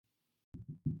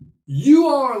You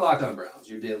are Locked On Browns,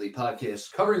 your daily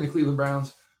podcast covering the Cleveland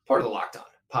Browns, part of the Locked On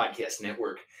Podcast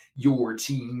Network, your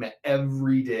team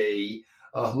every day.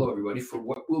 Hello, everybody, for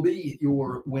what will be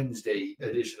your Wednesday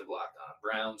edition of Locked On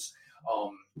Browns.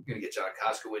 We're going to get John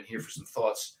Costco in here for some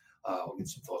thoughts. We'll get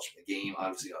some thoughts from the game,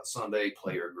 obviously, on Sunday,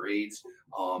 player grades.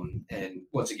 And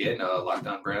once again, Locked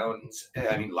On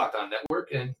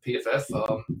Network and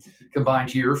PFF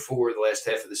combined here for the last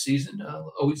half of the season.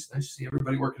 Always nice to see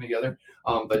everybody working together.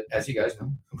 But as you guys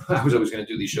know, I was always going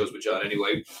to do these shows with John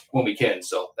anyway when we can.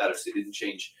 So that obviously didn't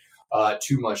change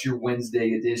too much. Your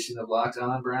Wednesday edition of Locked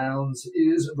On Browns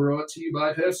is brought to you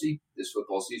by Pepsi. This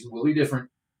football season will be different,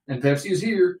 and Pepsi is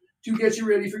here to get you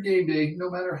ready for game day, no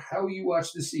matter how you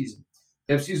watch this season.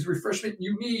 Pepsi is the refreshment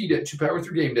you need to power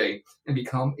through game day and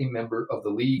become a member of the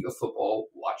League of Football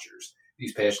Watchers.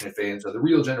 These passionate fans are the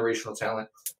real generational talent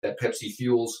that Pepsi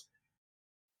fuels,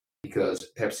 because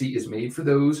Pepsi is made for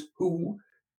those who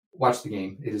watch the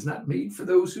game. It is not made for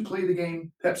those who play the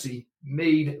game. Pepsi,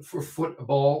 made for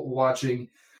football watching.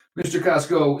 Mr.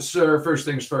 Costco, sir, first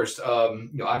things first.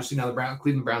 Obviously now the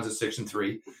Cleveland Browns at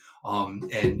 6-3.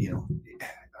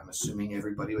 I'm assuming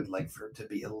everybody would like for it to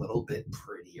be a little bit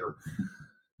prettier.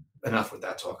 Enough with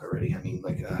that talk already. I mean,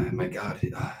 my God,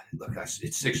 look,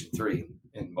 it's 6-3,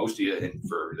 and most of you, and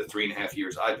for the 3.5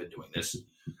 years I've been doing this,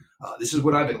 this is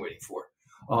what I've been waiting for.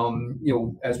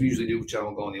 As we usually do, John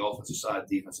will go on the offensive side,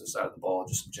 defensive side of the ball,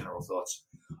 just some general thoughts.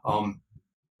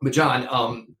 But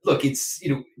John, look, it's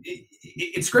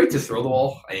great to throw the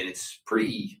ball, and it's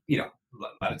pretty, a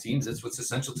lot of teams, that's what's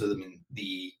essential to them in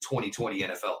the 2020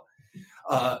 NFL.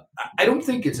 I don't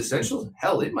think it's essential.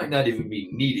 Hell, it might not even be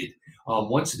needed.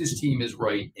 Once this team is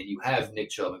right and you have Nick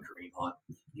Chubb and Kareem Hunt,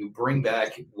 you bring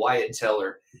back Wyatt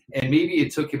Teller, and maybe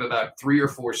it took him about 3 or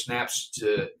 4 snaps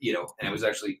to, and I was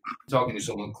actually talking to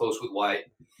someone close with Wyatt,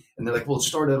 and they're like, well, it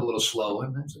started a little slow.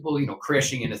 And I said, well,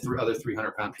 crashing into other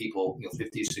 300-pound people,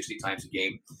 50, 60 times a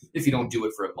game, if you don't do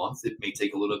it for a month, it may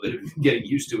take a little bit of getting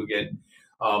used to again.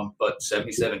 But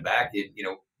 77 back,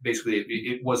 basically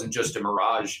it wasn't just a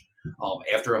mirage.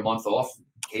 After a month off,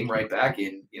 came right back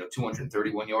in,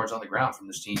 231 yards on the ground from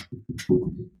this team.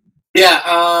 Yeah,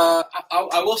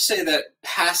 I will say that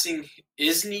passing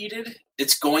is needed.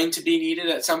 It's going to be needed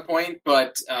at some point,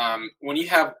 but when you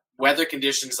have weather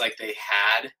conditions like they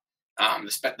had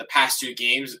the past 2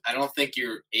 games, I don't think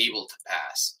you're able to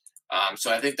pass.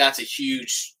 So I think that's a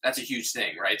huge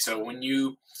thing, right? So when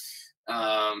you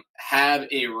have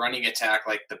a running attack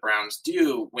like the Browns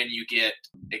do, when you get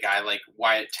a guy like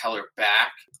Wyatt Teller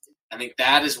back, I think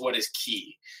that is what is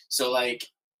key. So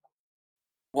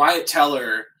Wyatt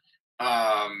Teller,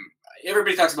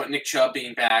 everybody talks about Nick Chubb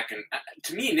being back, and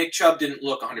to me, Nick Chubb didn't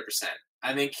look 100%.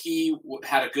 I think he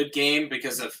had a good game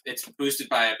because of it's boosted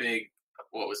by a big,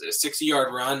 a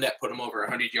 60-yard run that put him over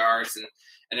 100 yards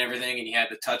and everything, and he had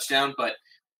the touchdown. But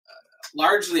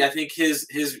largely, I think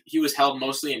he was held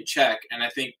mostly in check, and I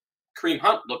think Kareem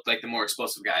Hunt looked like the more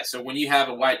explosive guy. So when you have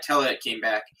a Wyatt Teller that came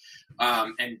back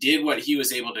and did what he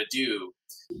was able to do,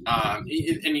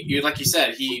 and like you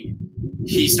said,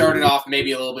 he started off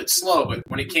maybe a little bit slow, but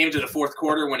when it came to the fourth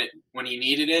quarter, when he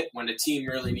needed it, when the team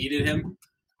really needed him,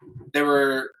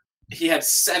 he had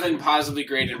 7 positively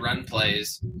graded run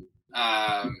plays,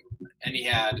 and he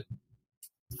had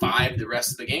 5 the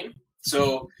rest of the game.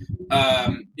 So,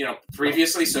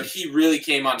 previously, so he really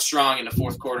came on strong in the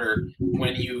fourth quarter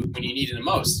when you needed him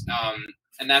most.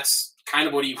 And that's kind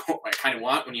of what I kind of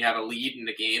want when you have a lead in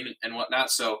the game and whatnot.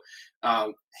 So,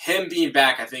 him being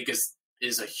back, I think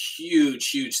is a huge,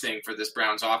 huge thing for this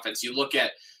Browns offense. You look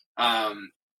at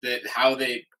how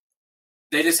they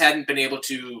just hadn't been able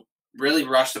to really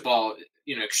rush the ball,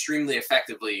 extremely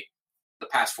effectively the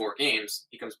past 4 games.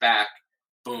 He comes back.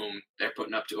 Boom, they're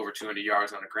putting up to over 200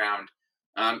 yards on the ground.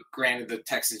 Granted, the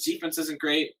Texans' defense isn't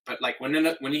great, but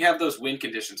when you have those wind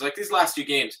conditions, like these last 2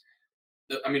 games,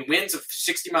 winds of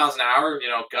 60 miles an hour,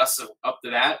 gusts of up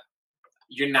to that,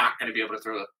 you're not going to be able to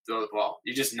throw the ball.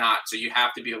 You're just not. So you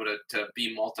have to be able to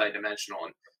be multidimensional,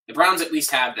 and the Browns at least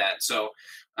have that. So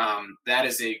that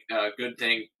is a good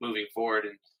thing moving forward.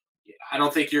 And I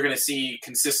don't think you're going to see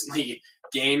consistently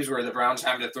games where the Browns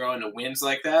have to throw into winds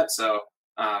like that. So.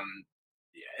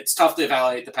 It's tough to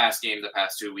evaluate the past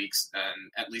 2 weeks,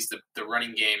 and at least the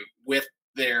running game with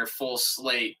their full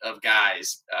slate of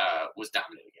guys was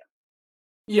dominant again.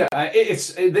 Yeah,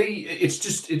 it's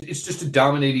just a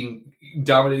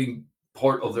dominating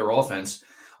part of their offense,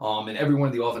 and every one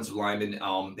of the offensive linemen,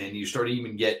 and you start to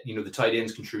even get the tight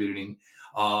ends contributing,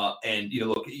 and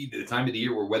look, the time of the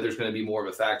year where weather's going to be more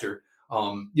of a factor,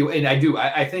 and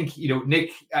I think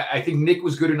Nick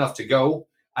was good enough to go.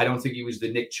 I don't think he was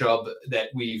the Nick Chubb that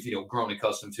we've, grown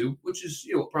accustomed to, which is,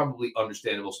 probably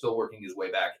understandable, still working his way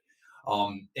back.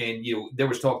 And, there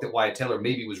was talk that Wyatt Teller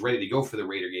maybe was ready to go for the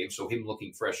Raider game. So him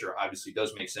looking fresher obviously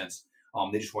does make sense.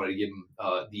 They just wanted to give him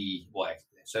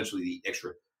essentially the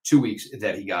extra 2 weeks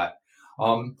that he got.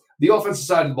 The offensive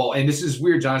side of the ball, and this is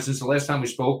weird, John, since the last time we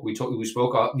spoke, we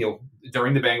spoke,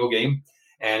 during the Bengal game,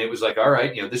 and it was like, all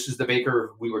right, this is the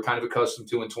Baker we were kind of accustomed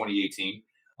to in 2018.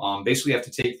 Basically have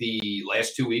to take the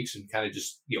last 2 weeks and kind of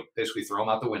just, basically throw them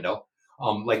out the window.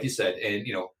 Like you said, and,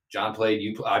 John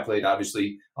played, I played,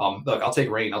 obviously. Look, I'll take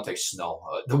rain, I'll take snow.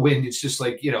 The wind, it's just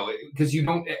like, because you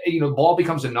don't, ball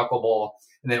becomes a knuckleball.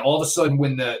 And then all of a sudden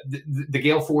when the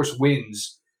gale force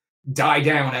winds die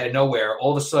down out of nowhere,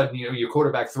 all of a sudden, your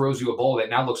quarterback throws you a ball that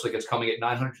now looks like it's coming at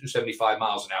 975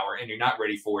 miles an hour and you're not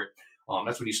ready for it.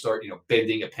 That's when you start,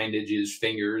 bending appendages,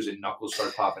 fingers, and knuckles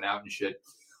start popping out and shit.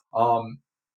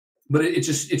 But it's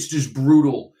just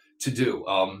brutal to do.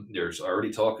 There's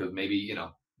already talk of maybe,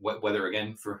 wet weather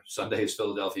again for Sunday as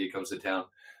Philadelphia comes to town,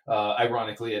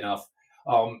 ironically enough.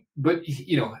 But,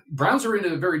 Browns are in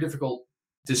a very difficult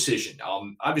decision.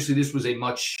 Obviously, this was a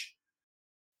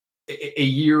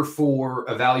year for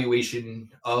evaluation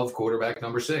of quarterback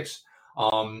number 6.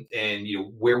 And,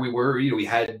 where we were, we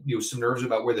had, some nerves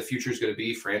about where the future is going to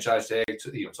be, franchise tag,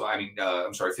 fifth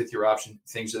year option,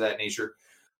 things of that nature.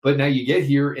 But now you get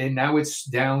here and now it's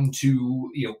down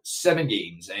to, 7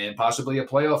 games and possibly a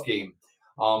playoff game.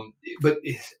 But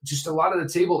just a lot of the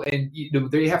table, and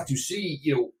they have to see,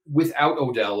 without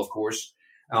Odell, of course,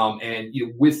 and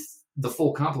with the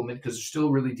full complement, because they're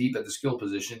still really deep at the skill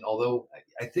position. Although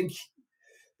I think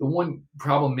the one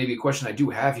problem, maybe a question I do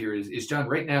have here is John,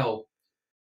 right now,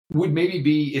 would maybe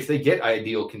be if they get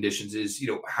ideal conditions is,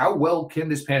 how well can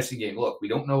this passing game look? We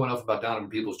don't know enough about Donovan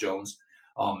Peoples-Jones.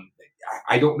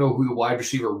 I don't know who the wide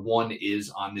receiver 1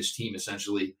 is on this team,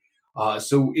 essentially.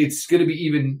 So it's going to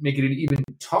be making an even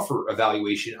tougher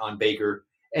evaluation on Baker.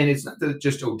 And it's not that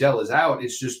just Odell is out.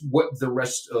 It's just what the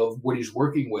rest of what he's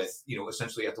working with,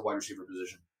 essentially at the wide receiver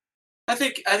position. I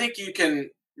think you can,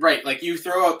 right. Like you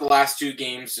throw out the last 2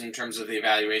 games in terms of the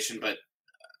evaluation, but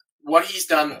what he's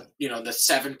done, the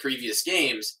 7 previous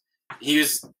games, he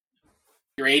was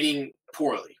grading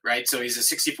poorly, right? So he's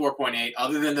a 64.8.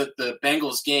 Other than the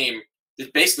Bengals game,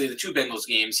 basically the 2 Bengals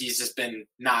games, he's just been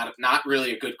not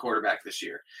really a good quarterback this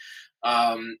year.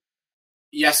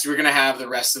 Yes, we're going to have the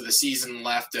rest of the season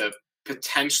left to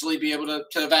potentially be able to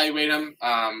evaluate him.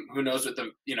 Who knows what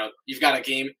you've got a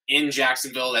game in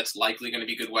Jacksonville that's likely going to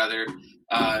be good weather.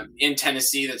 In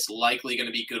Tennessee, that's likely going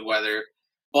to be good weather.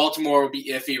 Baltimore will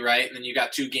be iffy, right? And then you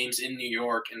got 2 games in New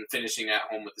York and finishing at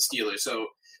home with the Steelers. So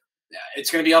it's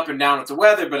going to be up and down with the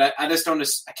weather, but I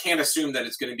can't assume that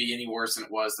it's going to be any worse than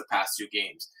it was the past 2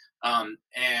 games.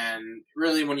 And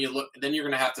really when you look, then you're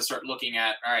going to have to start looking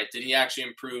at, all right, did he actually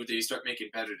improve? Did he start making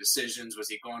better decisions? Was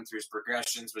he going through his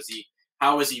progressions?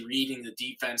 How was he reading the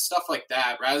defense? Stuff like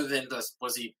that, rather than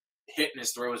was he hitting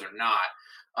his throws or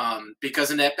not? Because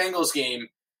in that Bengals game,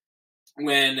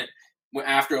 when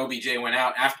after OBJ went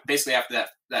out, after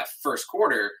that first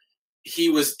quarter, he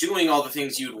was doing all the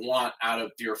things you'd want out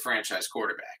of your franchise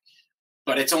quarterback.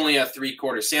 But it's only a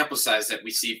 3-quarter sample size that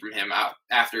we see from him out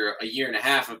after a year and a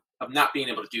half of not being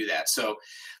able to do that. So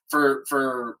for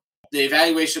the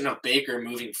evaluation of Baker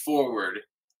moving forward,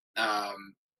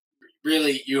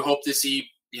 really you hope to see,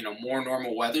 more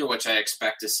normal weather, which I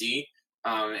expect to see.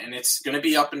 And it's going to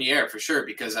be up in the air for sure,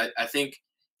 because I think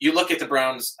you look at the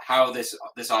Browns, how this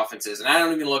offense is, and I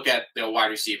don't even look at the wide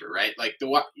receiver, right? Like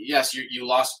yes, you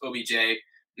lost OBJ,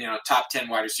 top 10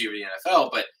 wide receiver in the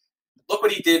NFL, but look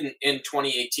what he did in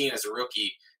 2018 as a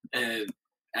rookie, and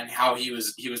how he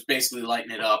was basically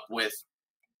lighting it up with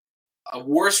a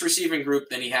worse receiving group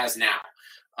than he has now.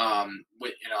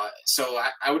 So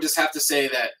I would just have to say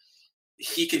that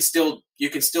you can still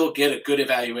get a good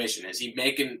evaluation. Is he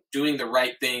doing the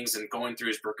right things and going through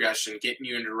his progression, getting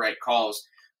you into the right calls,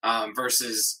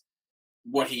 versus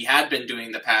what he had been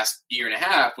doing the past year and a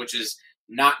half, which is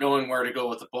not knowing where to go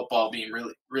with the football, being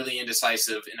really, really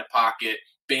indecisive in a pocket,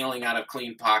 bailing out of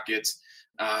clean pockets,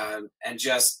 and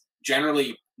just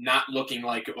generally not looking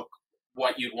like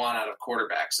what you'd want out of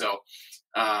quarterback. So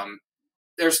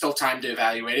there's still time to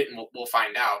evaluate it, and we'll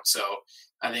find out. So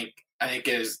I think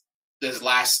as this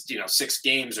last 6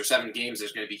 games or 7 games,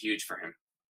 there's going to be huge for him.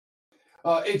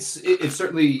 It's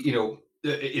certainly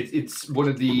it's one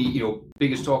of the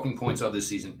biggest talking points of this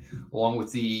season, along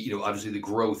with the obviously the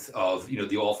growth of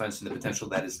the offense and the potential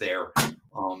that is there,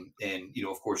 and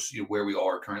of course where we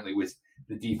are currently with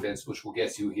the defense, which we'll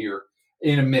get to here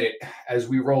in a minute as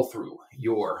we roll through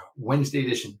your Wednesday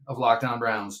edition of Locked On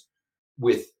Browns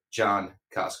with John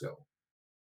Costco.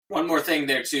 One more thing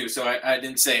there too. So I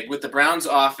didn't say, with the Browns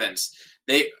offense,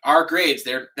 our grades,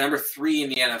 they're number 3 in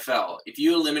the NFL. If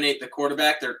you eliminate the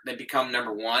quarterback, they become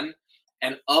number 1.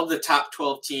 And of the top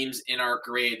 12 teams in our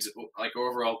grades, like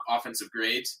overall offensive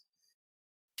grades,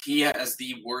 he has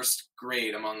the worst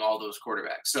grade among all those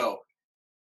quarterbacks. So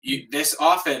this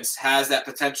offense has that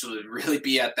potential to really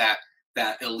be at that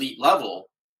elite level,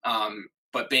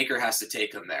 but Baker has to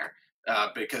take them there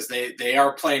because they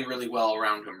are playing really well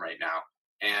around him right now,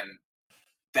 and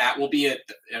that will be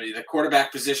the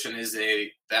quarterback position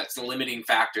that's the limiting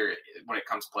factor when it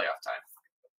comes to playoff time.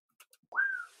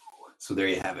 So there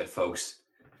you have it, folks.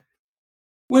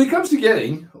 When it comes to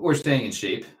getting or staying in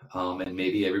shape, and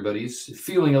maybe everybody's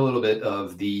feeling a little bit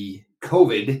of the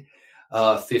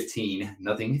COVID-15,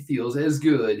 nothing feels as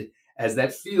good as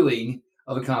that feeling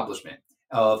of accomplishment,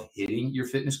 of hitting your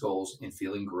fitness goals and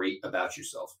feeling great about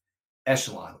yourself.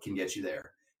 Echelon can get you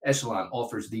there. Echelon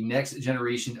offers the next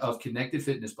generation of connected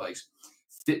fitness bikes,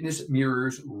 fitness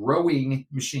mirrors, rowing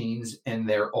machines, and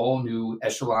their all-new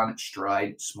Echelon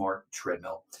Stride Smart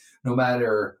Treadmill. No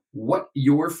matter what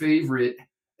your favorite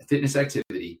fitness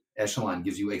activity, Echelon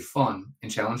gives you a fun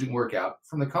and challenging workout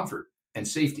from the comfort and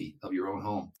safety of your own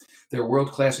home. Their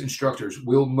world-class instructors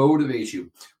will motivate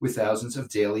you with thousands of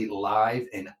daily live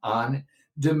and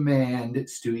on-demand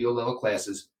studio-level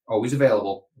classes, always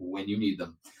available when you need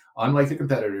them. Unlike the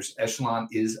competitors, Echelon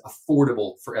is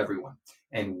affordable for everyone,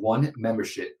 and one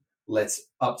membership lets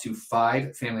up to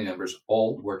 5 family members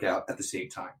all work out at the same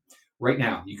time. Right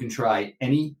now, you can try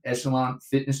any Echelon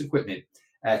fitness equipment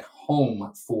at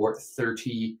home for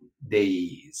 30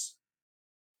 days.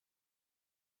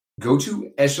 Go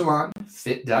to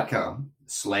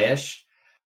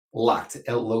echelonfit.com/locked,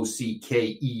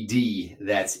 LOCKED.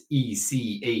 That's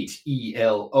ECHELON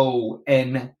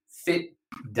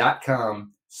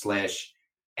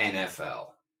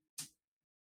fit.com/NFL.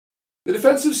 The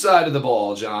defensive side of the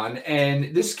ball, John,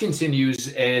 and this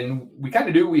continues, and we kind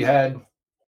of knew we had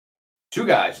 2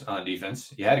 guys on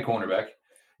defense. You had a cornerback.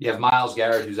 You have Myles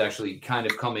Garrett, who's actually kind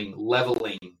of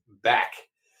leveling back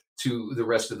to the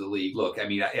rest of the league. Look, I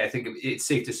mean, I think it's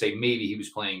safe to say maybe he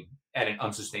was playing at an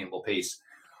unsustainable pace.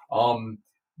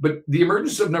 But the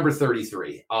emergence of number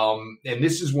 33, and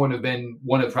this is one of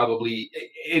probably,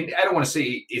 and I don't want to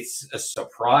say it's a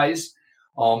surprise,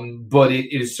 but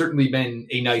it has certainly been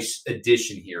a nice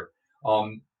addition here.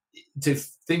 To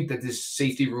think that this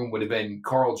safety room would have been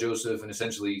Carl Joseph and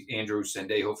essentially Andrew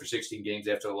Sendejo for 16 games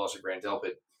after the loss of Grant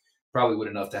Delpit probably would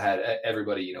enough to have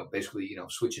everybody, basically,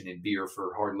 switching in beer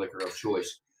for hard liquor of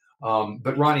choice.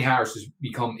 But Ronnie Harris has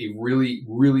become a really,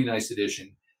 really nice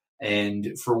addition.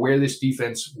 And for where this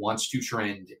defense wants to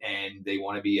trend, and they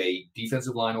want to be a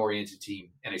defensive line oriented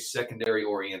team and a secondary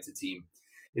oriented team,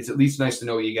 it's at least nice to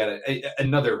know you got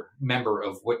another member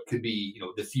of what could be,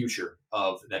 the future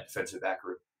of that defensive back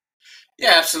group.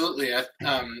 Yeah, absolutely.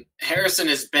 Harrison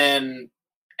has been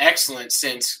excellent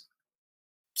since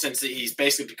he's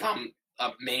basically become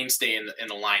a mainstay in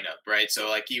the lineup, right? So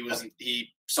like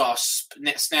he saw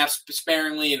snaps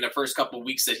sparingly in the first couple of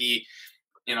weeks that he,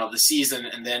 the season,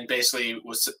 and then basically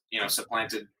was,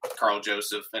 supplanted Carl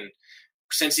Joseph. And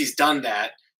since he's done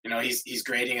that, he's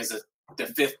grading as the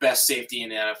 5th best safety in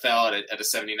the NFL at a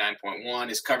 79.1.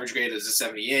 His coverage grade is a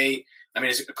 78. I mean,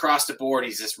 it's across the board,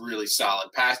 he's just really solid.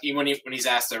 Even when he's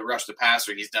asked to rush the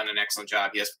passer, he's done an excellent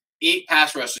job. He has 8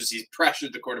 pass rushes. He's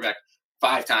pressured the quarterback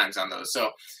 5 times on those.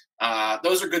 So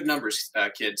those are good numbers,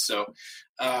 kids. So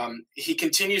he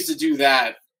continues to do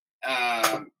that.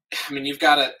 I mean, you've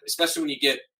got to, especially when you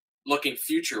get looking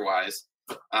future-wise,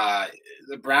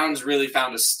 the Browns really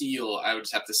found a steal, I would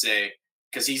have to say,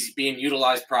 because he's being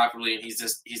utilized properly, and he's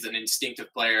an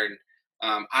instinctive player. And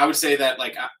I would say that,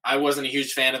 like, I wasn't a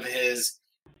huge fan of his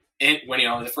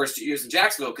when the first 2 years in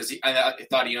Jacksonville, because I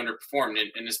thought he underperformed,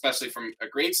 and especially from a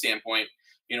grade standpoint,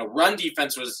 run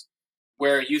defense was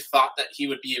where you thought that he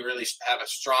would really have a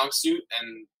strong suit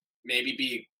and maybe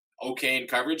be okay in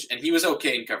coverage, and he was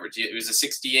okay in coverage. It was a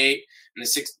 68 and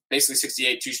basically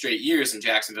 68 2 straight years in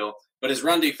Jacksonville, but his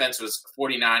run defense was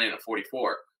 49 and a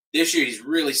 44. This year, he's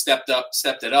really stepped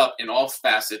it up in all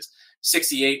facets.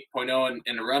 68.0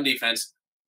 in the run defense,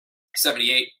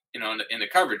 78, in the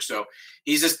coverage. So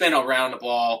he's just been around the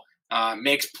ball,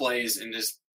 makes plays, and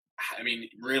just,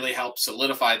 really helped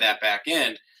solidify that back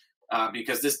end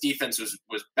because this defense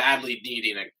was badly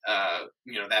needing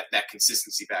that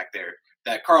consistency back there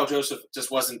that Carl Joseph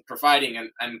just wasn't providing.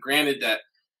 And granted that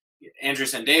Andrew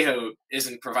Sendejo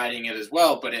isn't providing it as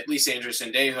well, but at least Andrew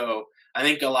Sendejo, I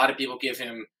think a lot of people give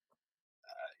him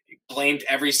blamed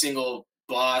every single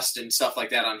bust and stuff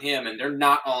like that on him, and they're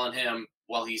not all on him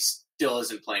while he's still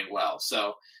isn't playing well.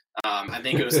 So I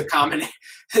think it was a combination.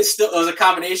 It was a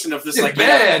combination of this. It's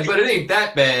bad, but it ain't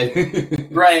that bad.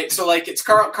 Right. So like it's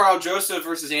Carl Joseph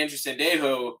versus Andrew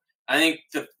Sandejo. I think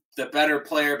the better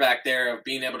player back there of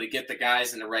being able to get the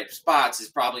guys in the right spots is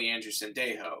probably Andrew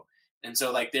Sandejo. And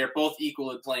so like they're both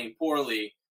equally playing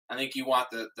poorly. I think you want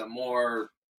the more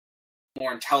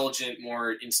intelligent,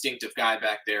 more instinctive guy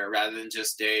back there rather than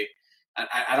just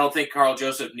I don't think Carl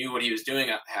Joseph knew what he was doing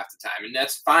half the time, and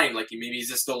that's fine. Like maybe he's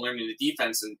just still learning the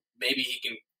defense, and maybe he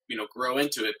can grow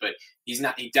into it. But he's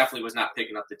not. He definitely was not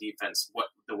picking up the defense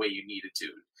the way you needed to.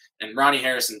 And Ronnie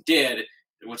Harrison did,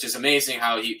 which is amazing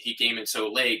how he came in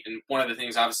so late. And one of the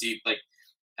things, obviously, like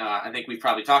I think we've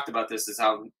probably talked about this, is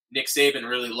how Nick Saban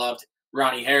really loved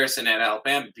Ronnie Harrison at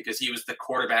Alabama because he was the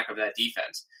quarterback of that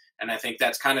defense, and I think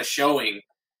that's kind of showing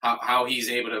how he's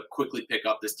able to quickly pick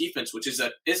up this defense, which is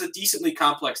a decently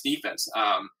complex defense.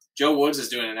 Joe Woods is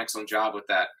doing an excellent job with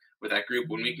that group.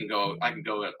 When I can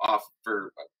go off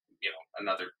for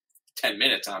another 10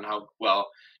 minutes on how well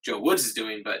Joe Woods is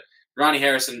doing, but Ronnie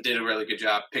Harrison did a really good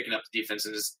job picking up the defense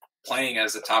and is playing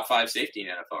as a top 5 safety in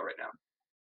the NFL right now.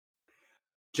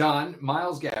 John,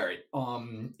 Myles Garrett,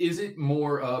 is it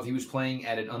more of he was playing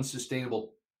at an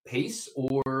unsustainable pace,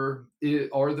 or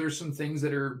are there some things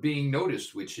that are being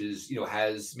noticed, which is,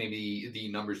 has maybe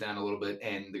the numbers down a little bit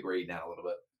and the grade down a little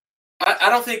bit? I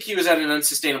don't think he was at an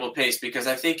unsustainable pace because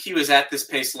I think he was at this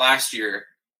pace last year.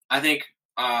 I think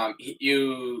part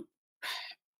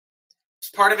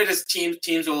of it is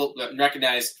teams will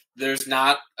recognize there's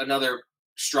not another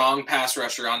strong pass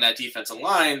rusher on that defensive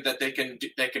line that they can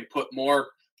put more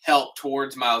help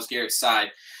towards Myles Garrett's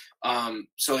side.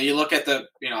 So you look at I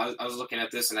was looking at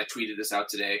this and I tweeted this out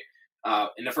today.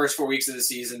 In the first 4 weeks of the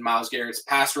season, Myles Garrett's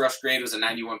pass rush grade was a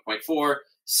 91.4.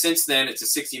 Since then, it's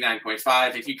a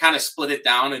 69.5. If you kind of split it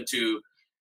down into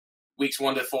weeks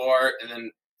 1 to 4 and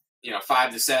then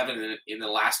 5 to 7, and in the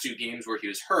last 2 games where he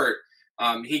was hurt,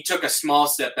 he took a small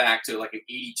step back to like an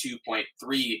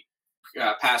 82.3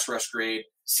 pass rush grade.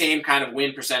 Same kind of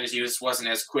win percentage. He just wasn't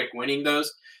as quick winning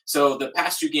those. So the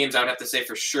past 2 games, I would have to say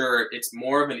for sure it's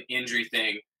more of an injury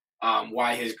thing.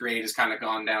 Why his grade has kind of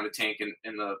gone down the tank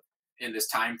in this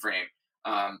time frame.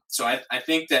 So I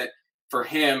think that for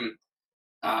him,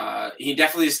 he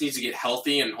definitely just needs to get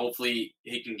healthy, and hopefully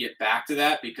he can get back to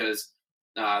that because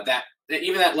that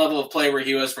even that level of play where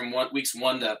he was from weeks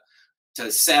 1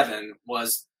 to 7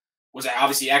 was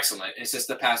obviously excellent. It's just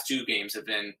the past 2 games have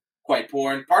been quite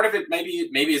poor, and part of it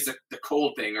maybe is the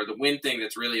cold thing or the wind thing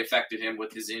that's really affected him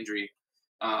with his injury.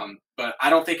 But I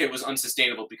don't think it was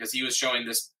unsustainable because he was showing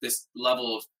this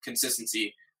level of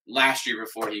consistency last year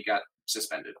before he got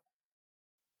suspended.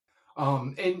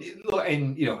 And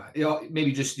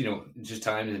maybe just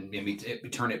time and maybe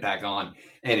turn it back on,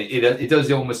 and it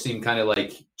does almost seem kind of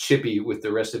like chippy with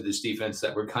the rest of this defense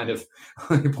that we're kind of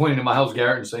pointing to Myles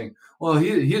Garrett and saying, well,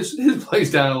 his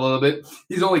play's down a little bit.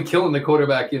 He's only killing the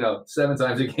quarterback 7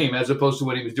 times a game as opposed to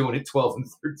what he was doing at 12 and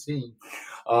 13.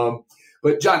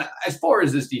 But John, as far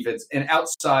as this defense and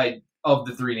outside of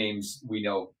the 3 names we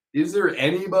know, is there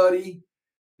anybody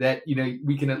that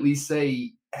we can at least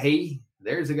say, hey,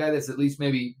 there's a guy that's at least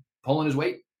maybe pulling his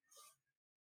weight?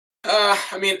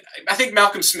 I think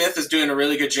Malcolm Smith is doing a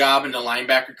really good job in the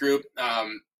linebacker group,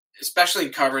 especially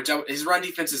in coverage. His run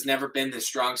defense has never been his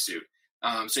strong suit.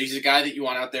 So he's a guy that you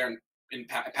want out there in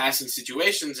passing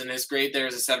situations, and his grade there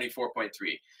is a 74.3.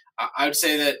 I would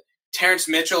say that Terrence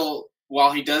Mitchell,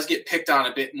 while he does get picked on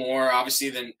a bit more, obviously,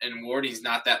 than Ward, he's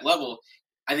not that level.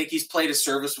 I think he's played a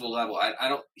serviceable level.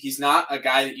 He's not a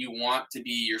guy that you want to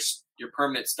be your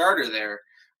permanent starter there,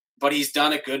 but he's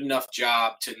done a good enough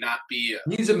job to not be.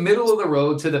 He's a middle of the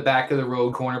road to the back of the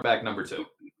road cornerback number 2.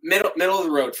 Middle of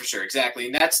the road for sure,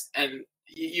 exactly. And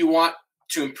you want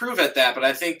to improve at that, but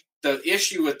I think the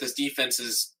issue with this defense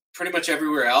is pretty much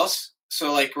everywhere else.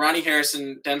 So like Ronnie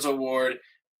Harrison, Denzel Ward,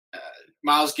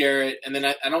 Myles Garrett, and then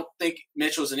I don't think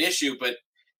Mitchell's an issue, but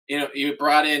you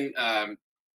brought in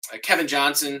Kevin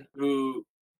Johnson, who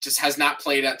just has not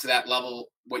played up to that level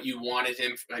what you wanted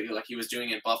him, like he was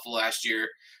doing in Buffalo last year,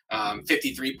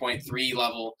 53.3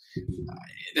 level.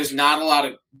 There's not a lot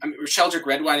of Sheldrick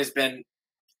Redwine has been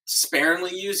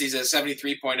sparingly used. He's a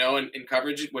 73.0 in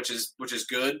coverage, which is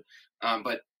good.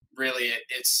 But really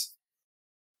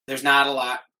there's not a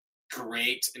lot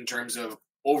great in terms of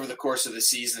over the course of the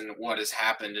season what has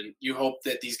happened. And you hope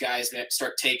that these guys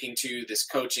start taking to this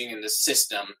coaching and this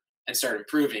system and start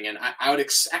improving. And I would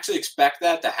actually expect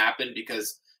that to happen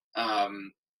because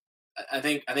I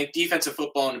think defensive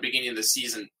football in the beginning of the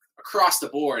season across the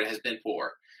board has been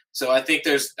poor. So I think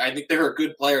there are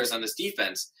good players on this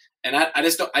defense. And I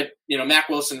just don't. Mack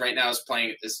Wilson right now is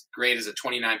playing as great as a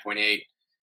 29.8.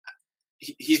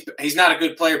 He's not a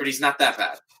good player, but he's not that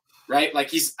bad, right?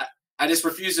 Like I just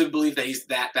refuse to believe that he's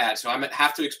that bad. So I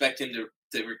have to expect him to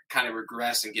kind of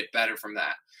regress and get better from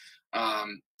that.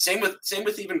 Same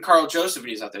with even Carl Joseph when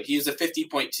he's out there. He's a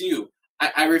 50.2.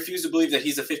 I refuse to believe that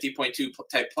he's a 50.2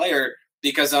 type player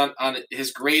because on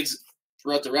his grades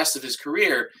throughout the rest of his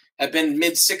career have been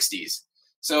mid 60s.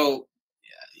 So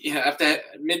after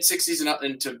mid 60s and up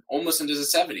into almost into the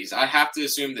 70s, I have to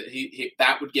assume that he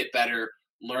that would get better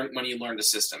when he learned the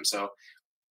system. So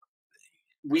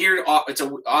weird. It's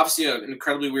obviously an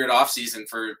incredibly weird offseason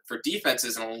for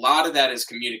defenses, and a lot of that is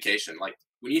communication. Like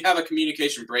when you have a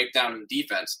communication breakdown in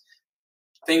defense,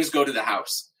 things go to the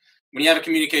house. When you have a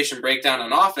communication breakdown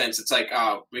on offense, it's like,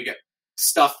 oh, we get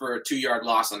stuff for a 2-yard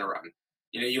loss on a run.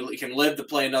 You can live to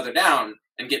play another down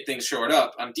and get things shored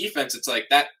up. On defense, it's like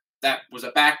that was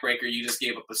a backbreaker. You just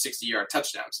gave up a 60-yard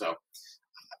touchdown. So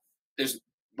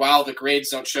while the grades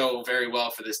don't show very well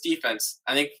for this defense,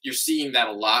 I think you're seeing that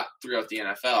a lot throughout the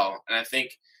NFL. And I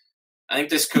think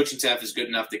this coaching staff is good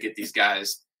enough to get these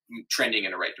guys trending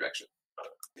in the right direction.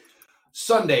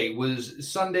 Sunday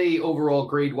overall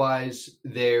grade wise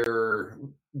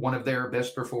one of their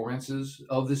best performances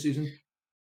of the season?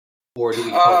 Or do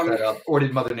we pump that up? Or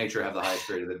did Mother Nature have the highest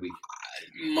grade of the week?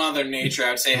 Mother Nature,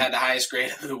 I would say, had the highest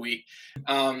grade of the week.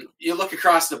 You look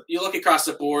across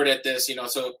the board at this,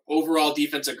 so overall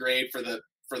defensive grade for the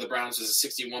Browns is a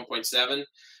 61.7.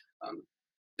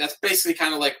 That's basically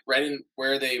kind of like right in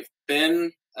where they've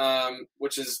been,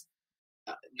 which is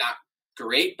not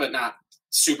great, but not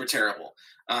super terrible.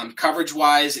 Coverage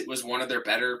wise, it was one of their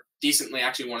better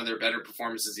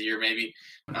performances of the year, maybe.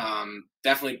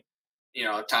 Definitely,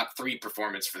 a top 3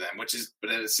 performance for them, but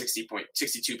at a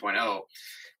 62.0.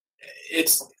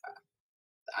 It's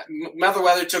Mother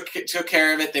Weather took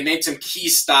care of it. They made some key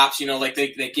stops, like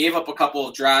they gave up a couple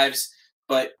of drives,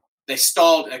 but they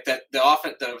stalled like that.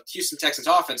 The Houston Texans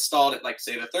offense stalled at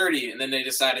say the 30, and then they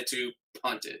decided to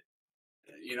punt it.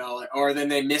 Or then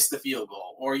they missed the field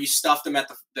goal, or you stuffed them at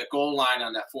the goal line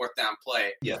on that 4th down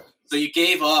play. Yeah. So you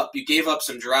gave up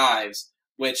some drives,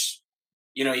 which,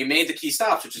 you made the key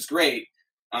stops, which is great.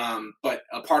 But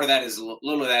a part of that is a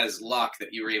little of that is luck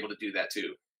that you were able to do that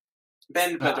too.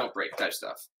 Bend but don't break type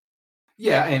stuff.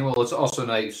 Yeah, and it's also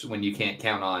nice when you can't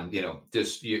count on,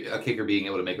 just a kicker being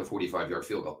able to make a 45-yard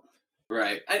field goal.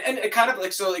 Right. And it kind of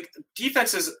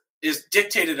defense is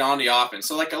dictated on the offense.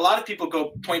 So a lot of people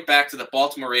point back to the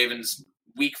Baltimore Ravens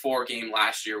Week 4 game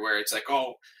last year where it's like,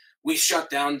 oh, we shut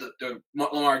down the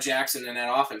Lamar Jackson and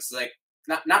that offense.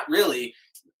 Not really.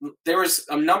 There was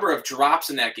a number of drops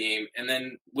in that game, and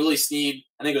then Willie Snead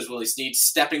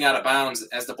stepping out of bounds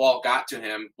as the ball got to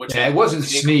him. It wasn't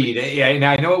Snead. Yeah, and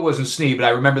I know it wasn't Snead, but I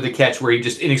remember the catch where he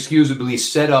just inexcusably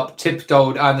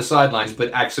tiptoed on the sidelines,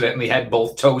 but accidentally had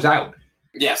both toes out.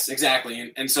 Yes,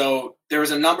 exactly. And so there was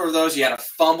a number of those. You had a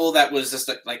fumble that was just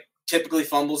typically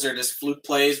fumbles are just fluke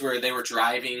plays where they were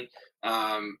driving.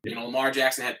 Lamar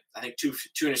Jackson had, I think, two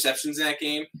interceptions in that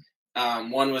game.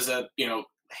 One was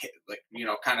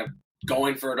kind of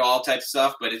going for it all type of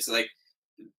stuff, but it's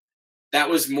that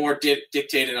was more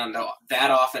dictated on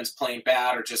that offense playing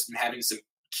bad or just having some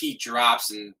key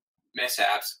drops and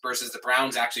mishaps versus the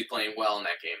Browns actually playing well in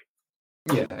that game.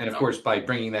 Yeah, and of course, by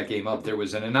bringing that game up, there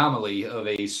was an anomaly of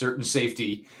a certain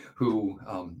safety who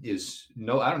I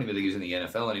don't even think he's in the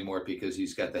NFL anymore because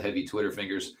he's got the heavy Twitter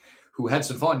fingers, who had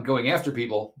some fun going after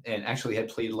people and actually had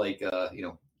played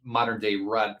modern day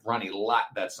Ronnie Lott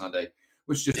that Sunday,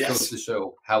 which just goes to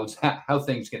show how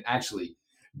things can actually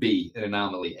be an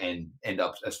anomaly and end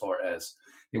up as far as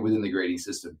within the grading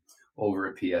system over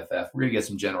at PFF. We're going to get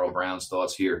some general Browns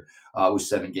thoughts here with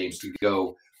 7 games to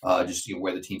go. Just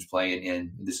where the team's playing,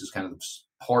 and this is kind of the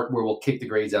part where we'll kick the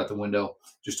grades out the window.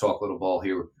 Just talk a little ball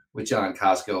here with John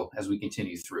Costco as we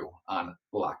continue through on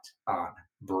Locked On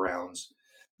Browns.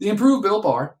 The improved Built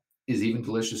Bar is even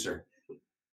deliciouser.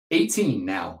 18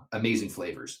 now amazing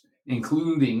flavors,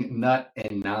 including nut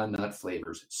and non-nut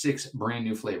flavors. 6 brand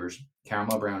new flavors: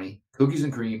 caramel brownie, cookies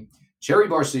and cream, cherry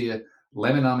barcia,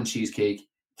 lemon almond cheesecake,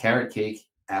 carrot cake,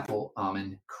 apple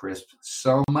almond crisp.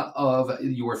 Some of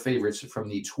your favorites from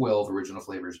the 12 original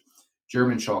flavors: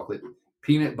 German chocolate,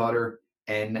 peanut butter,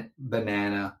 and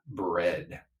banana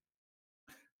bread.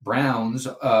 Bars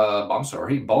are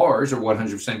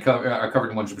 100% covered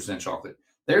in 100% chocolate.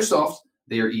 They're soft.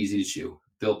 They are easy to chew.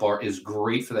 Built Bar is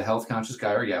great for the health-conscious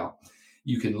guy or gal.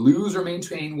 You can lose or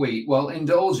maintain weight while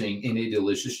indulging in a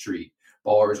delicious treat.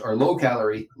 Bars are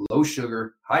low-calorie,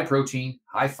 low-sugar, high-protein,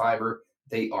 high-fiber,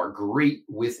 They are great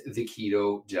with the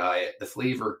keto diet. The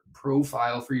flavor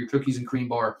profile for your cookies and cream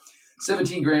bar,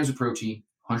 17 grams of protein,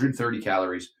 130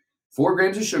 calories, 4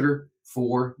 grams of sugar,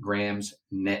 4 grams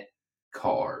net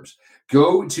carbs.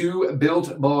 Go to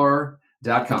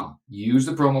BuiltBar.com. Use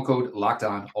the promo code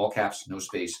LOCKEDON, all caps, no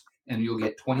space, and you'll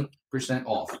get 20%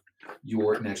 off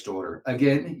your next order.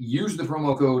 Again, use the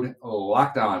promo code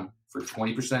LOCKEDON for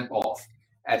 20% off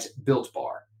at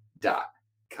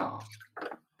BuiltBar.com.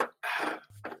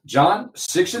 John,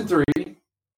 6-3.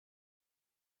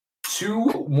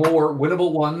 2 more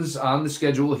winnable ones on the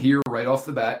schedule here right off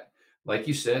the bat. Like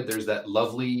you said, there's that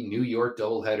lovely New York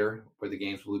doubleheader where the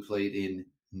games will be played in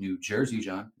New Jersey,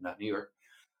 John, not New York.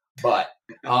 But,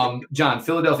 John,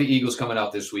 Philadelphia Eagles coming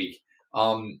out this week.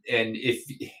 And if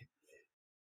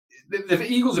the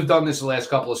Eagles have done this the last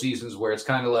couple of seasons where it's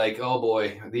kind of like, oh,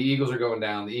 boy, the Eagles are going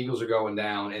down.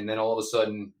 And then all of a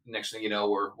sudden, next thing you know,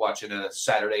 we're watching a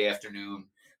Saturday afternoon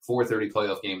 4:30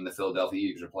 playoff game and the Philadelphia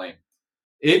Eagles are playing.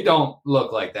 It don't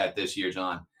look like that this year,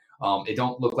 John. It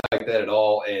don't look like that at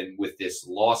all. And with this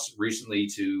loss recently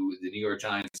to the New York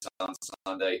Giants on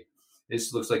Sunday,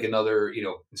 this looks like another,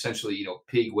 essentially,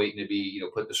 pig waiting to be,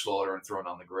 put to slaughter and thrown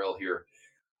on the grill here.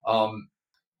 And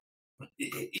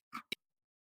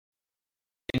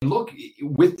look,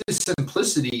 with the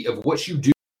simplicity of what you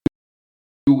do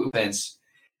offense,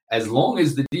 as long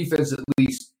as the defense at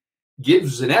least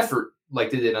gives an effort like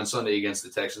they did on Sunday against the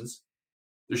Texans,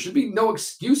 there should be no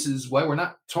excuses why we're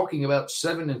not talking about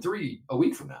 7-3 a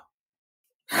week from now.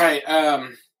 All right.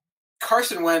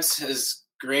 Carson Wentz is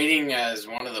grading as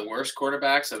one of the worst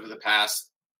quarterbacks over the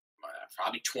past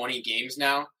probably 20 games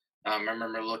now. I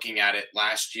remember looking at it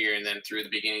last year and then through the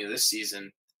beginning of this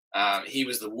season. He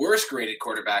was the worst graded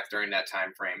quarterback during that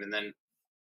time frame. And then,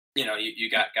 you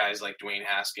got guys like Dwayne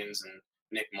Haskins and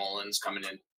Nick Mullins coming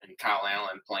in and Kyle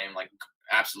Allen playing like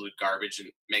absolute garbage and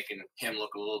making him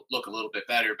look a little bit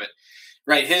better. But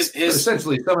right, his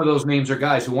essentially some of those names are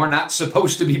guys who are not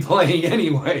supposed to be playing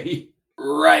anyway.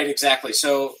 Right, exactly.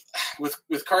 So with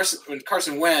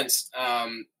Carson Wentz,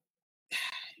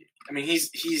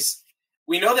 he's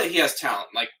we know that he has talent.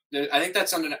 Like I think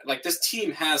that's something like this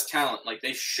team has talent. Like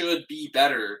they should be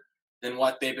better than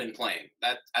what they've been playing.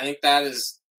 I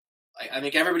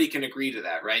think everybody can agree to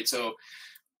that, right? So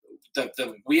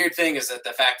the weird thing is that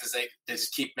the fact is they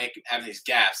just keep having these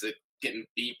gaps. They're getting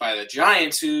beat by the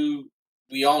Giants, who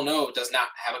we all know does not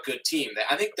have a good team.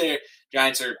 I think the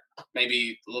Giants are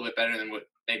maybe a little bit better than what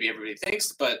maybe everybody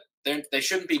thinks, but they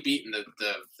shouldn't be beating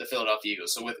the Philadelphia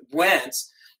Eagles. So with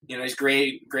Wentz, he's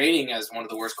grading as one of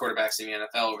the worst quarterbacks in the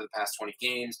NFL over the past 20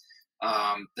 games.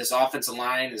 This offensive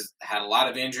line has had a lot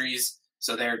of injuries,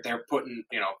 so they're putting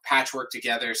patchwork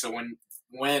together. So when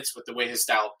Wentz, with the way his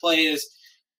style of play is,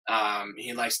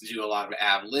 he likes to do a lot of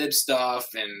ad-lib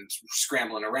stuff and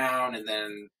scrambling around and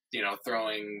then,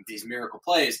 throwing these miracle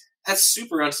plays. That's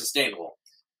super unsustainable.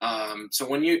 So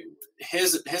when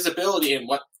his ability and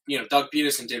what, Doug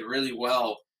Peterson did really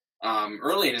well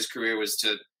early in his career was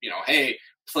to, hey,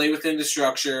 play within the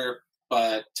structure,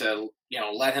 but to,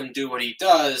 let him do what he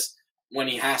does when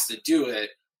he has to do it.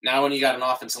 Now when you got an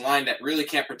offensive line that really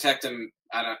can't protect him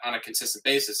on a consistent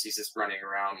basis, he's just running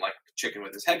around like a chicken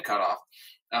with his head cut off.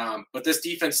 But this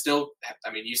defense still,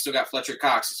 you still got Fletcher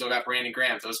Cox, you still got Brandon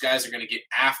Graham. Those guys are going to get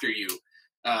after you.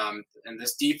 And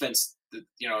this defense,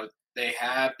 they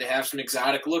have some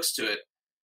exotic looks to it.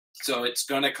 So it's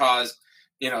going to cause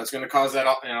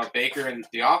that, Baker and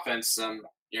the offense,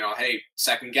 hey,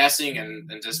 second guessing and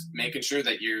just making sure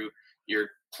that you're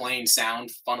playing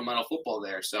sound fundamental football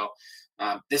there. So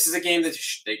this is a game that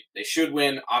they should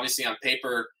win, obviously on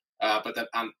paper. But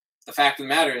the fact of the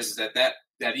matter is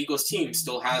that Eagles team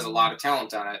still has a lot of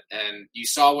talent on it, and you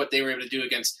saw what they were able to do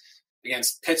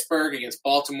against Pittsburgh, against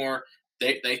Baltimore.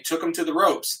 They took them to the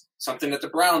ropes, something that the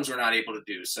Browns were not able to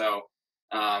do. So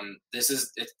I'm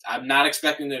not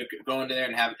expecting them to go into there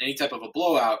and have any type of a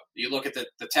blowout. You look at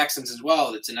the Texans as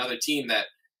well. It's another team that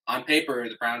on paper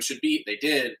the Browns should beat. They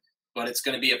did, but it's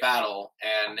going to be a battle,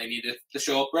 and they need to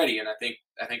show up ready. And I think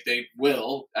they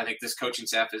will. I think this coaching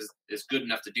staff is good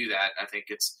enough to do that. I think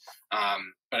it's,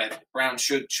 but Browns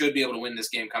should be able to win this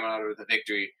game coming out with a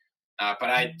victory. But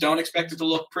I don't expect it to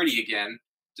look pretty again,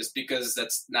 just because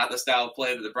that's not the style of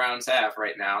play that the Browns have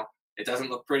right now. It doesn't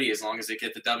look pretty as long as they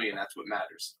get the W, and that's what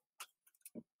matters.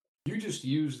 You just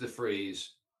used the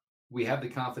phrase, we have the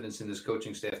confidence in this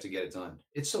coaching staff to get it done.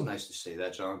 It's so nice to say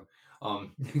that, John.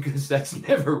 Because that's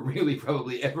never really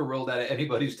probably ever rolled out of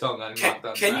anybody's tongue on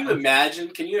Lockdown.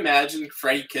 Can you imagine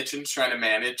Freddie Kitchens trying to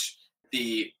manage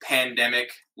the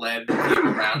pandemic-led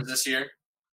Browns this year?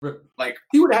 Like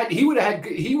he would have had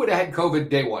COVID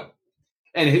day one.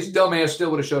 And his dumb ass still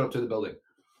would have showed up to the building.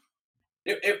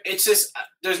 It's just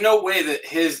there's no way that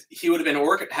he would have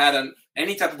been had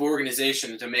any type of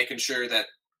organization to making sure that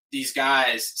these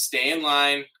guys stay in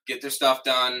line, get their stuff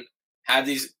done, have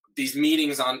these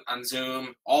meetings on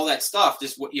Zoom, all that stuff.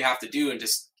 Just what you have to do, and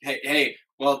just hey,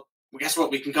 well, guess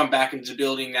what? We can come back into the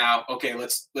building now. Okay,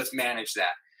 let's manage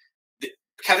that.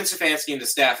 Kevin Stefanski and the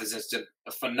staff has just done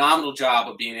a phenomenal job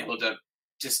of being able to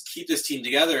just keep this team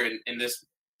together in this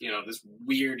this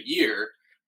weird year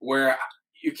where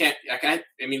you can't. I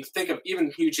mean, think of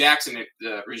even Hugh Jackson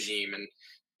regime, and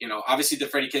obviously the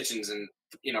Freddie Kitchens and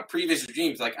previous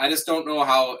regimes. Like, I just don't know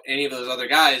how any of those other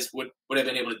guys would have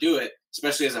been able to do it,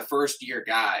 especially as a first year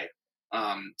guy.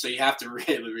 So you have to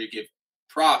really give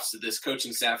props to this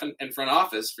coaching staff and front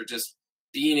office for just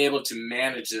being able to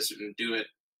manage this and do it,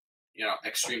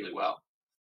 extremely well.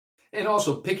 And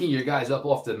also picking your guys up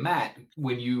off the mat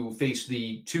when you face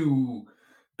the two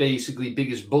basically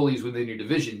biggest bullies within your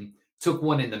division, took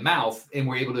one in the mouth and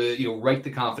were able to, right the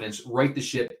confidence, right the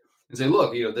ship, and say,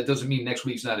 look, that doesn't mean next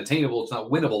week's not attainable, it's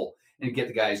not winnable, and get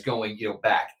the guys going,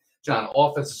 back. John,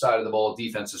 offensive side of the ball,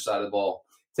 defensive side of the ball,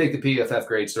 take the PFF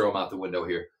grades, throw them out the window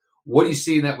here. What do you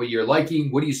see in that what you're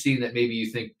liking? What do you see in that maybe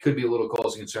you think could be a little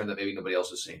cause of concern that maybe nobody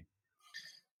else has seen?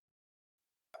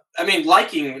 I mean,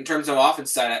 liking in terms of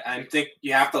offense side, I think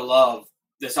you have to love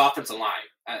this offensive line.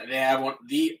 They have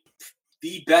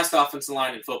the best offensive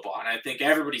line in football, and I think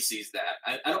everybody sees that.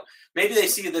 I don't. Maybe they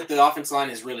see that the offensive line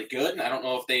is really good, and I don't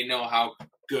know if they know how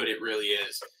good it really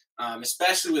is,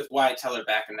 especially with Wyatt Teller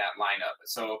back in that lineup.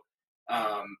 So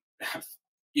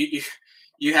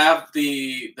you have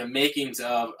the makings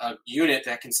of a unit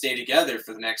that can stay together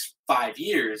for the next 5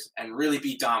 years and really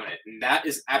be dominant, and that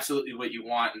is absolutely what you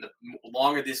want. And the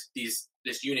longer this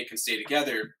unit can stay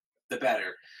together, the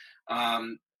better.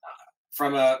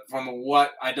 From a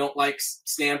what I don't like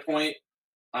standpoint,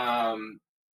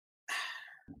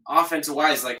 offensive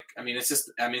wise, I think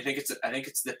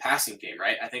it's the passing game,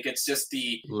 right? I think it's just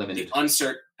the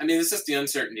uncertain. I mean, it's just the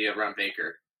uncertainty around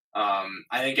Baker. I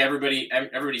think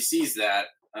everybody sees that,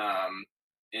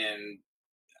 and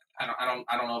I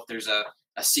don't know if there's a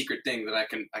secret thing that I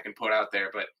can put out there,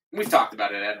 but we've talked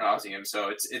about it ad nauseum. So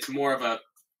it's more of a,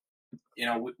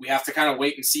 we have to kind of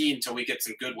wait and see until we get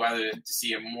some good weather to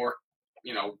see a more,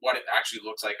 what it actually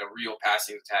looks like, a real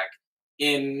passing attack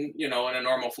in a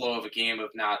normal flow of a game of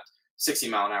not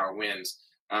 60-mile-an-hour winds.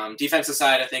 Defensive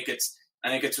side,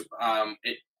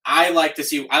 I like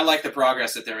the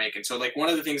progress that they're making. So, one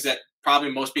of the things that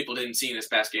probably most people didn't see in this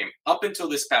past game, up until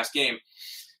this past game,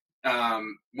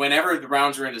 whenever the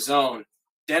Browns were in the zone,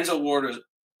 Denzel Ward was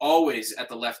always at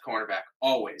the left cornerback,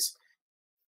 always.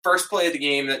 First play of the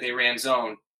game that they ran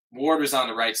zone, Ward was on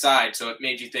the right side, so it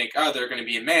made you think, oh, they're going to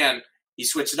be in man. He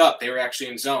switched it up. They were actually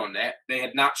in zone. They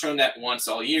had not shown that once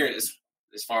all year, as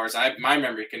far as my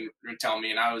memory can tell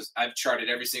me, and I've charted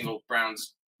every single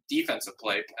Browns defensive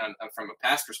play from a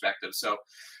pass perspective. So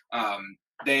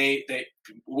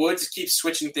Woods keeps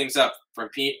switching things up from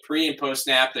pre and post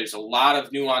snap. There's a lot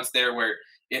of nuance there where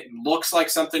it looks like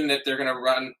something that they're going to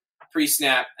run pre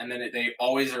snap, and then they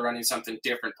always are running something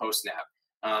different post snap.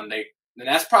 And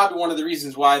that's probably one of the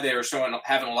reasons why they were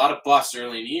having a lot of busts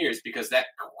early in the years, because that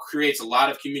creates a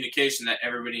lot of communication that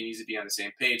everybody needs to be on the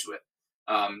same page with.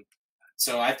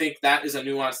 So I think that is a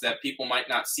nuance that people might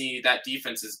not see. That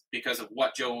defense is because of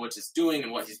what Joe Woods is doing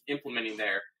and what he's implementing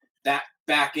there. That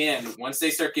back end, once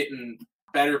they start getting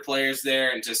better players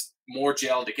there and just more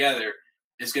gel together,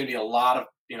 is going to be a lot of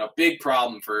big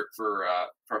problem for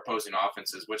opposing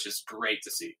offenses, which is great to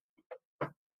see.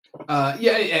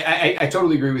 I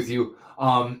totally agree with you.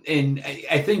 And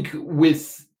I think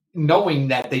with knowing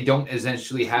that they don't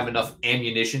essentially have enough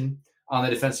ammunition on the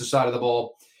defensive side of the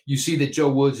ball, you see that Joe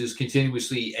Woods is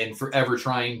continuously and forever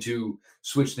trying to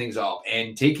switch things up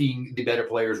and taking the better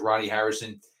players, Ronnie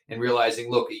Harrison, and realizing,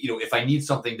 look, if I need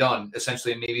something done,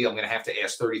 essentially maybe I'm going to have to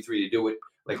ask 33 to do it.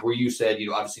 Like where you said,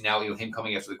 obviously now, him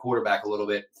coming after the quarterback a little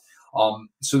bit.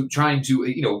 So trying to,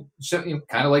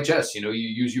 kind of like chess, you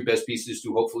use your best pieces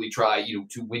to hopefully try, to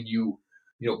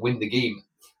win the game,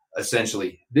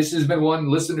 essentially. This has been one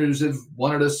listeners have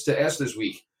wanted us to ask this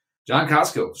week. John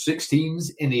Costco, 6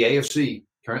 teams in the AFC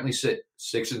currently sit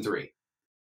 6-3.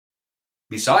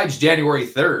 Besides January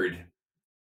 3rd,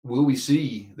 will we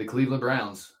see the Cleveland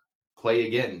Browns play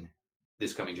again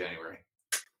this coming January?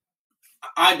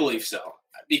 I believe so,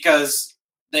 because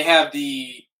they have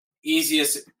the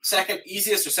second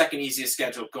easiest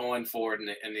schedule going forward in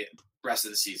the rest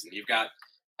of the season.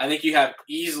 I think you have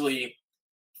easily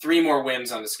 3 more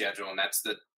wins on the schedule, and that's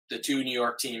the 2 New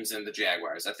York teams and the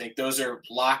Jaguars. I think those are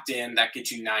locked in. That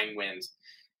gets you 9 wins.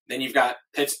 Then you've got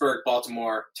Pittsburgh,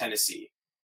 Baltimore, Tennessee.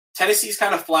 Tennessee's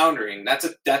kind of floundering. That's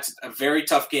a very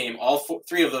tough game. All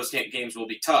three of those games will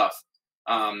be tough.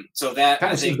 So that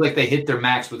kind of seems like they hit their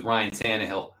max with Ryan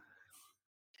Tannehill.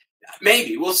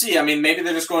 Maybe we'll see. I mean, maybe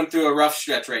they're just going through a rough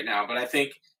stretch right now. But I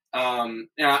think,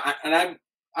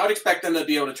 I would expect them to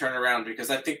be able to turn around because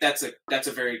I think that's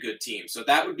a very good team. So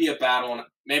that would be a battle. And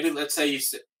maybe let's say you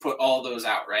put all those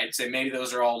out, right? Say maybe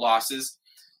those are all losses.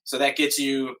 So that gets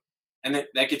you, and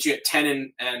that gets you at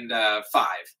 10 and 5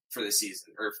 for the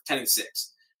season, or 10-6,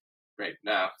 right?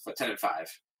 No, 10-5,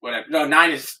 whatever. No,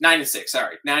 9-6.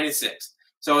 Sorry, 9-6.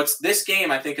 So it's this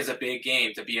game. I think is a big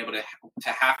game to be able to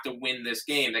have to win this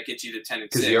game. That gets you to 10-6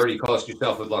 because you already cost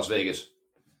yourself with Las Vegas.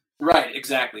 Right,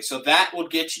 exactly. So that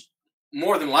would get you,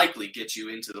 more than likely, get you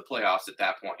into the playoffs at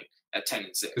that point at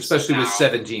 10-6, especially with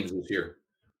 7 teams this year.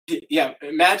 Yeah,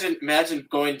 imagine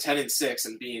going 10-6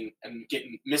 and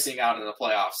missing out in the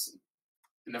playoffs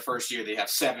in the first year. They have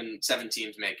seven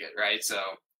teams make it, right? So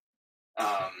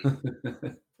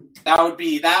that would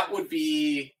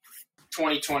be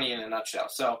 2020 in a nutshell.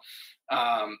 So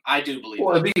I do believe.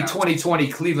 Well, it'd be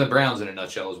 2020 Cleveland Browns in a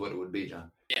nutshell is what it would be,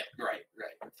 John. Yeah, right.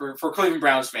 For Cleveland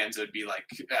Browns fans, it would be like,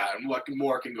 what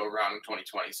more can go wrong in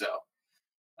 2020? So,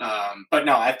 but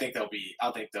no, I think they'll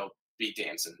be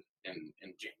dancing in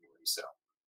January. So,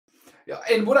 yeah,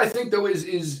 and what I think though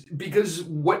is because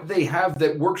what they have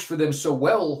that works for them so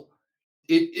well,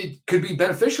 it could be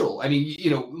beneficial. I mean,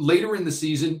 later in the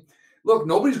season, look,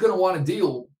 nobody's going to want to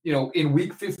deal, in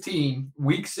week 15,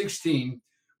 week 16,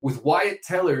 with Wyatt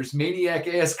Teller's maniac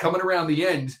ass coming around the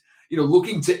end.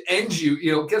 Looking to end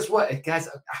you, guess what, guys,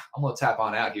 I'm going to tap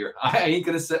on out here. I ain't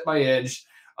going to set my edge.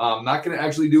 I'm not going to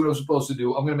actually do what I'm supposed to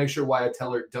do. I'm going to make sure Wyatt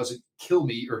Teller doesn't kill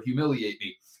me or humiliate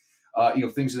me,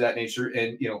 things of that nature.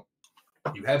 And,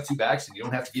 you have 2 backs and you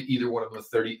don't have to get either one of them with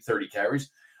 30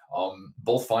 carries,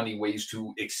 both finding ways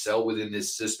to excel within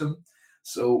this system.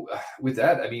 So with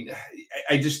that, I mean,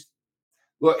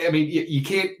 you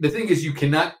can't, the thing is you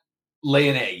cannot lay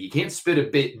an egg. You can't spit a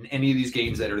bit in any of these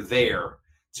games that are there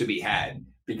to be had,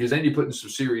 because then you're putting some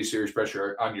serious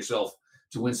pressure on yourself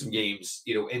to win some games,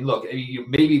 and look, I mean,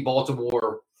 maybe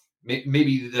Baltimore,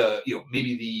 maybe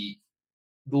the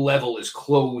level is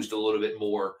closed a little bit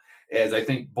more, as I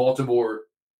think Baltimore,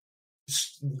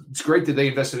 it's great that they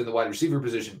invested in the wide receiver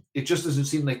position. It just doesn't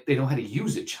seem like they know how to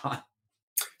use it, John.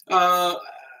 I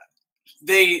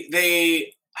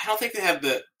don't think they have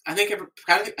I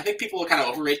think people will kind of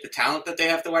overrate the talent that they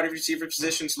have at the wide receiver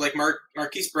position. So like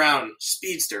Marquise Brown,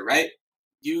 speedster, right?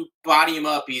 You body him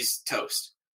up, he's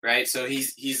toast, right? So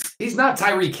he's not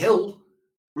Tyreek Hill,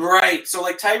 right? So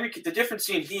like the difference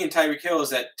between he and Tyreek Hill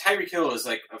is that Tyreek Hill is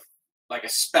like a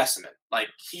specimen. Like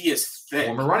he is thick.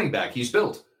 Former running back, he's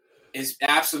built. Is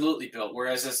absolutely built.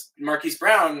 Whereas this Marquise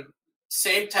Brown,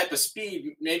 same type of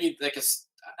speed, maybe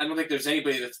I don't think there's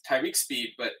anybody that's Tyreek's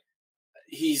speed, but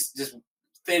he's just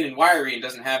thin and wiry and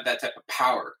doesn't have that type of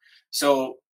power.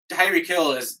 So Tyreek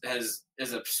Hill is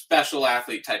a special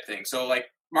athlete type thing. So like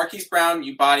Marquise Brown,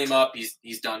 you body him up,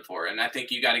 he's done for. And I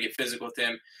think you got to get physical with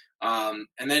him.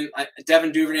 And then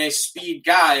Devin Duvernay, speed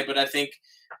guy, but I think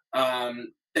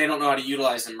they don't know how to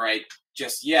utilize him right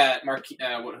just yet.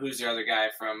 Who's the other guy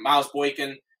from Miles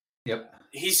Boykin? Yep.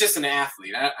 He's just an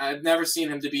athlete. I've never seen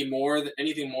him to be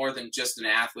anything more than just an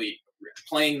athlete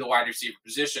playing the wide receiver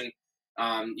position.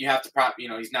 You have to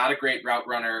he's not a great route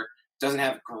runner, doesn't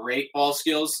have great ball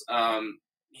skills.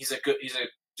 He's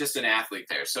just an athlete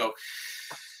there. So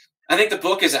I think the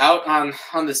book is out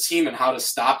on this team and how to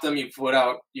stop them. You put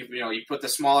the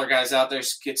smaller guys out there,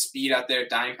 get speed out there,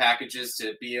 dime packages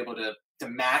to be able to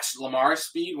match Lamar's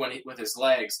speed with his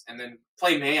legs, and then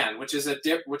play man, which is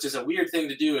a weird thing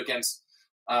to do against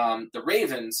the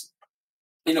Ravens.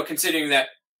 Considering that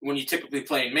when you typically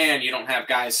play in man, you don't have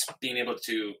guys being able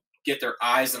to get their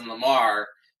eyes on Lamar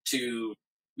to,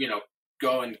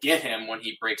 go and get him when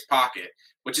he breaks pocket,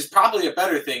 which is probably a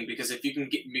better thing, because if you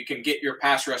can get your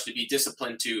pass rush to be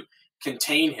disciplined to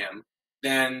contain him,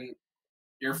 then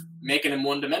you're making him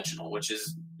one-dimensional, which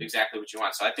is exactly what you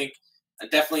want. So I think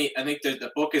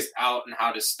the book is out on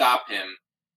how to stop him.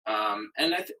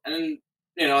 And I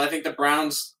think the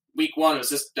Browns week 1 was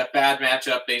just a bad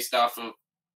matchup based off of,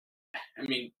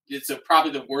 it's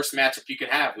probably the worst matchup you could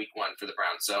have week 1 for the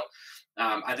Browns. So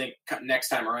I think next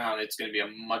time around, it's going to be a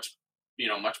much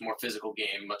more physical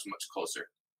game, much closer.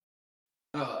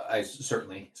 I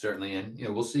certainly, and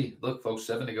we'll see. Look, folks,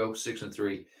 7 to go,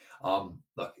 6-3.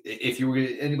 Look, if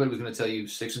anybody was going to tell you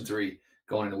 6-3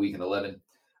 going into week 11,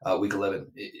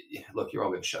 look, you're all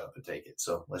going to shut up and take it.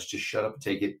 So let's just shut up and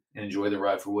take it and enjoy the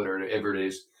ride for whatever it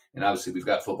is. And obviously, we've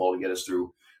got football to get us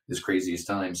through this craziest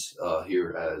times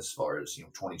here as far as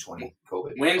 2020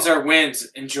 COVID. Wins are wins.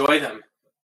 Enjoy them.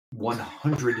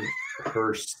 100%.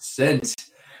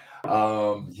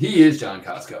 He is John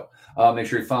Costco. Make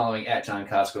sure you're following at John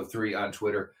Costco 3 on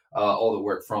Twitter. All the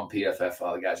work from PFF,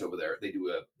 the guys over there, they do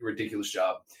a ridiculous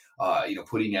job.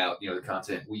 Putting out the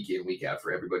content week in, week out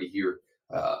for everybody here.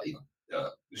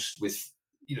 Just with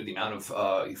the amount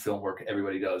of film work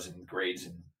everybody does and grades,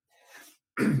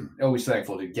 and always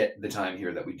thankful to get the time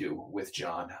here that we do with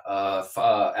John.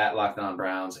 At Locked On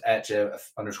Browns, at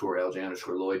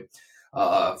Jeff_LJ_Lloyd.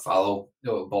 Follow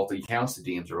both the accounts. The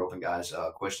DMs are open, guys.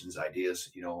 Questions,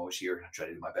 ideas, always here. I try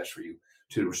to do my best for you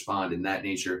to respond in that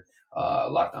nature.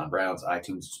 Locked On Browns,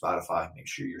 iTunes, Spotify. Make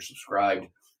sure you're subscribed.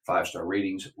 5-star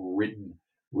ratings, written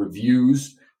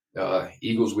reviews.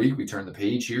 Eagles week, we turn the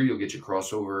page here. You'll get your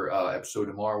crossover episode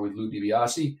tomorrow with Lou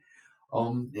DiBiase.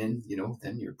 And then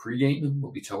your pregame,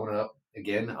 we'll be towing it up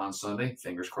again on Sunday.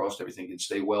 Fingers crossed everything can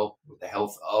stay well with the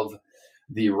health of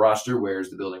the roster, whereas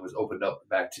the building was opened up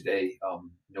back today.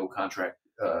 No contact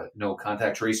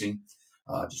tracing.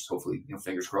 Just hopefully,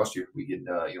 fingers crossed here we can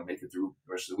make it through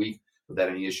the rest of the week without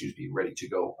any issues. Be ready to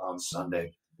go on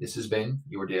Sunday. This has been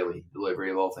your daily delivery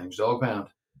of all things dog pound.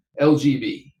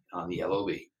 LGB on the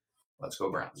LOB. Let's go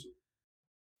Browns.